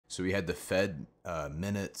So we had the Fed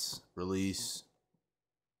minutes release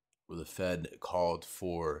where the Fed called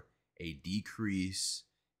for a decrease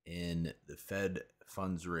in the Fed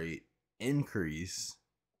funds rate increase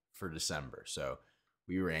for December. So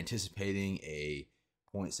we were anticipating a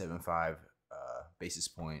 0.75 basis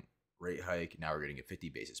point rate hike. Now we're getting a 50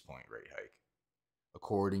 basis point rate hike,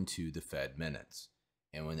 according to the Fed minutes.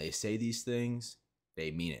 And when they say these things,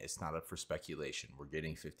 they mean it. It's not up for speculation. We're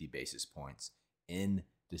getting 50 basis points in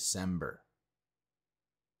December.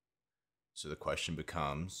 So the question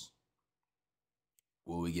becomes,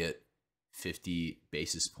 will we get 50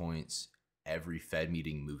 basis points every Fed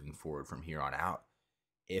meeting moving forward from here on out?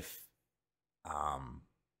 If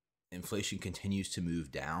inflation continues to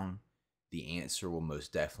move down, the answer will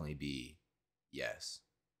most definitely be yes.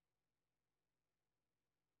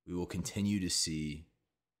 We will continue to see,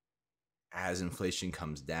 as inflation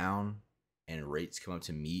comes down and rates come up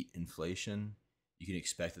to meet inflation, you can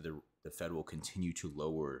expect that the Fed will continue to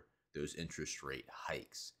lower those interest rate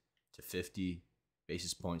hikes to 50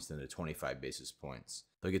 basis points, then to 25 basis points.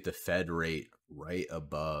 They'll get the Fed rate right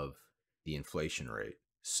above the inflation rate.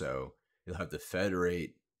 So you'll have the Fed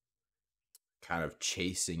rate kind of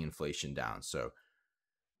chasing inflation down. So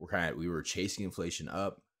we were chasing inflation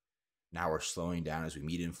up. Now we're slowing down as we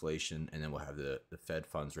meet inflation, and then we'll have the Fed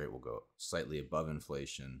funds rate will go slightly above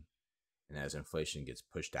inflation. And as inflation gets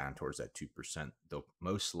pushed down towards that 2%, they'll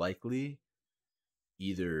most likely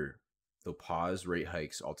either they'll pause rate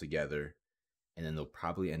hikes altogether, and then they'll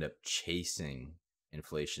probably end up chasing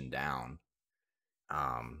inflation down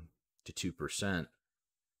to 2%,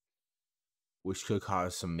 which could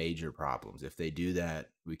cause some major problems. If they do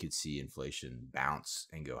that, we could see inflation bounce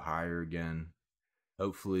and go higher again.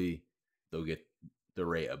 Hopefully, they'll get the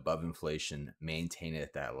rate above inflation, maintain it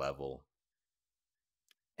at that level,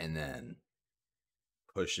 and then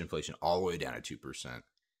push inflation all the way down to 2%.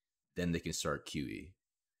 Then they can start QE.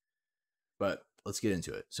 But let's get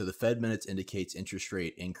into it. So the Fed minutes indicates interest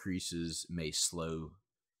rate increases may slow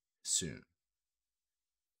soon.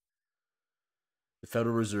 The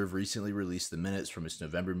Federal Reserve recently released the minutes from its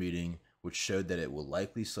November meeting, which showed that it will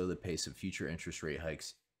likely slow the pace of future interest rate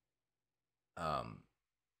hikes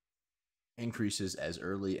increases as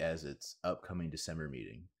early as its upcoming December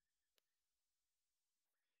meeting.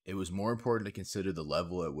 It was more important to consider the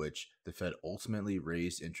level at which the Fed ultimately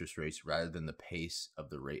raised interest rates rather than the pace of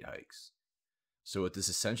the rate hikes. So what this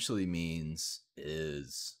essentially means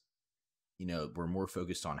is, we're more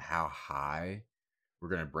focused on how high we're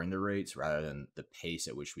going to bring the rates rather than the pace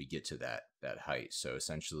at which we get to that height. So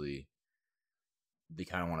essentially, they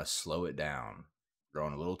kind of want to slow it down,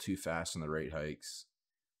 growing a little too fast on the rate hikes.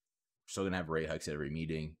 We're still going to have rate hikes at every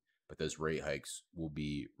meeting, but those rate hikes will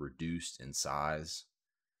be reduced in size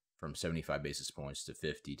from 75 basis points to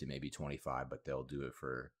 50 to maybe 25, but they'll do it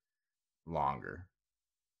for longer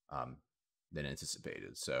than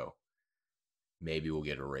anticipated. So maybe we'll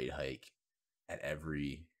get a rate hike at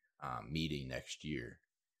every meeting next year,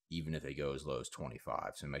 even if they go as low as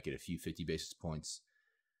 25. So we might get a few 50 basis points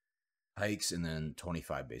hikes and then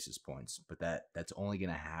 25 basis points. But that's only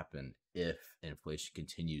going to happen if inflation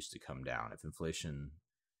continues to come down. If inflation,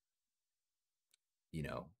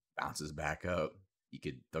 bounces back up,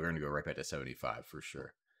 they're going to go right back to 75 for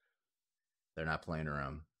sure. They're not playing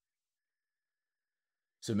around.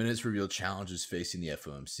 So minutes revealed challenges facing the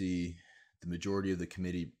FOMC. The majority of the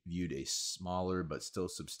committee viewed a smaller but still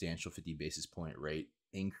substantial 50 basis point rate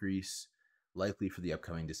increase likely for the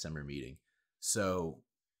upcoming December meeting. So,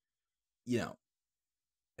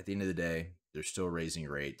 at the end of the day, they're still raising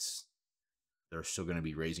rates. They're still going to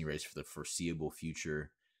be raising rates for the foreseeable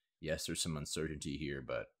future. Yes, there's some uncertainty here,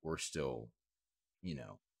 but we're still,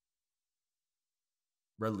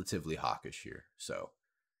 relatively hawkish here. So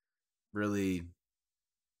really,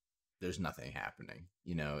 there's nothing happening.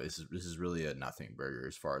 This is really a nothing burger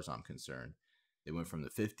as far as I'm concerned. They went from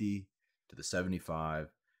the 50 to the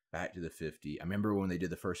 75, back to the 50. I remember when they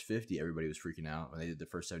did the first 50, everybody was freaking out. When they did the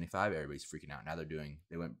first 75, everybody's freaking out. Now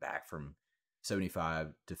they went back from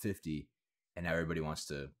 75 to 50, and now everybody wants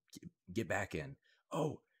to get back in.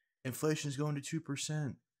 Oh, inflation's going to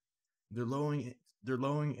 2%. They're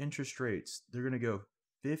lowering interest rates. They're going to go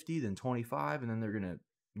 50, then 25, and then they're going to,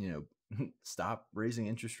 stop raising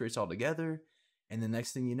interest rates altogether. And the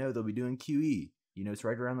next thing you know, they'll be doing QE. It's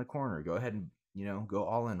right around the corner. Go ahead and, go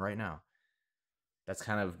all in right now. That's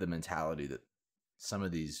kind of the mentality that some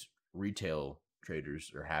of these retail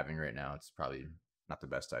traders are having right now. It's probably not the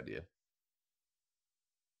best idea.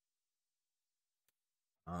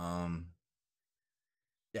 Yeah,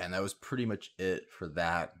 and that was pretty much it for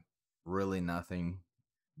that. Really nothing,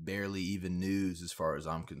 barely even news as far as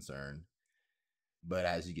I'm concerned. But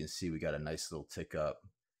as you can see, we got a nice little tick up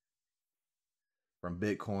from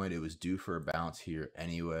Bitcoin. It was due for a bounce here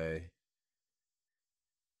anyway.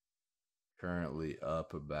 Currently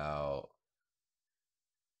up about,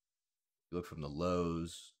 look from the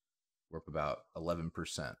lows, we're up about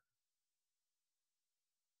 11%.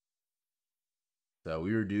 So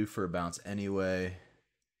we were due for a bounce anyway.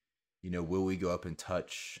 Will we go up and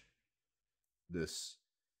touch this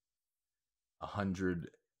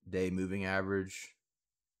 100-day moving average?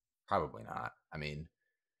 Probably not. I mean,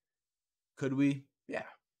 could we? Yeah,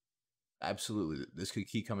 absolutely. This could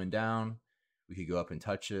keep coming down. We could go up and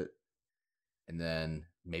touch it and then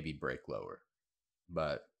maybe break lower.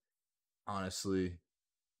 But honestly,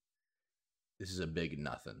 this is a big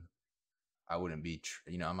nothing. I wouldn't be,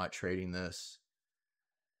 I'm not trading this.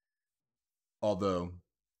 Although,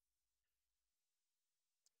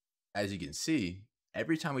 as you can see,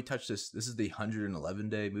 every time we touch this is the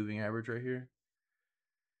 111-day moving average right here.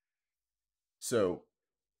 So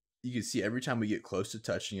you can see every time we get close to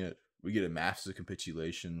touching it, we get a massive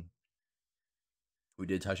capitulation. We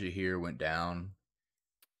did touch it here, went down.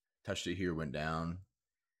 Touched it here, went down.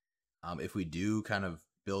 If we do kind of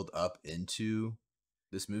build up into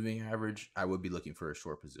this moving average, I would be looking for a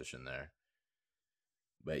short position there.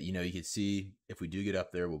 But, you can see if we do get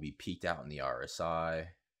up there, we'll be peaked out in the RSI.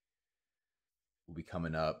 We'll be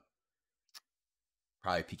coming up,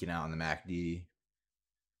 probably peaking out on the MACD,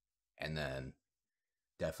 and then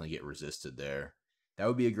definitely get resisted there. That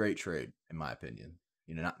would be a great trade, in my opinion.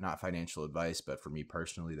 Not financial advice, but for me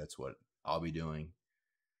personally, that's what I'll be doing.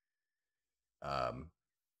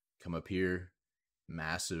 Come up here,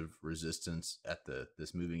 massive resistance at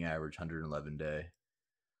this moving average 111-day.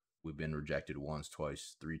 We've been rejected once,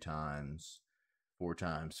 twice, 3 times, 4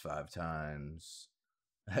 times, 5 times,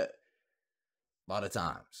 a lot of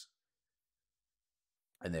times,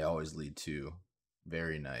 and they always lead to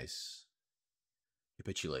very nice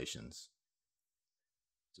capitulations.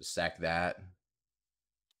 So stack that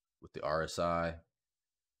with the RSI,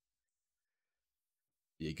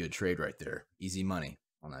 be a good trade right there. Easy money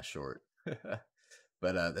on that short.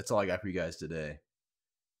 But that's all I got for you guys today.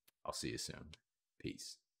 I'll see you soon.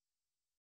 Peace.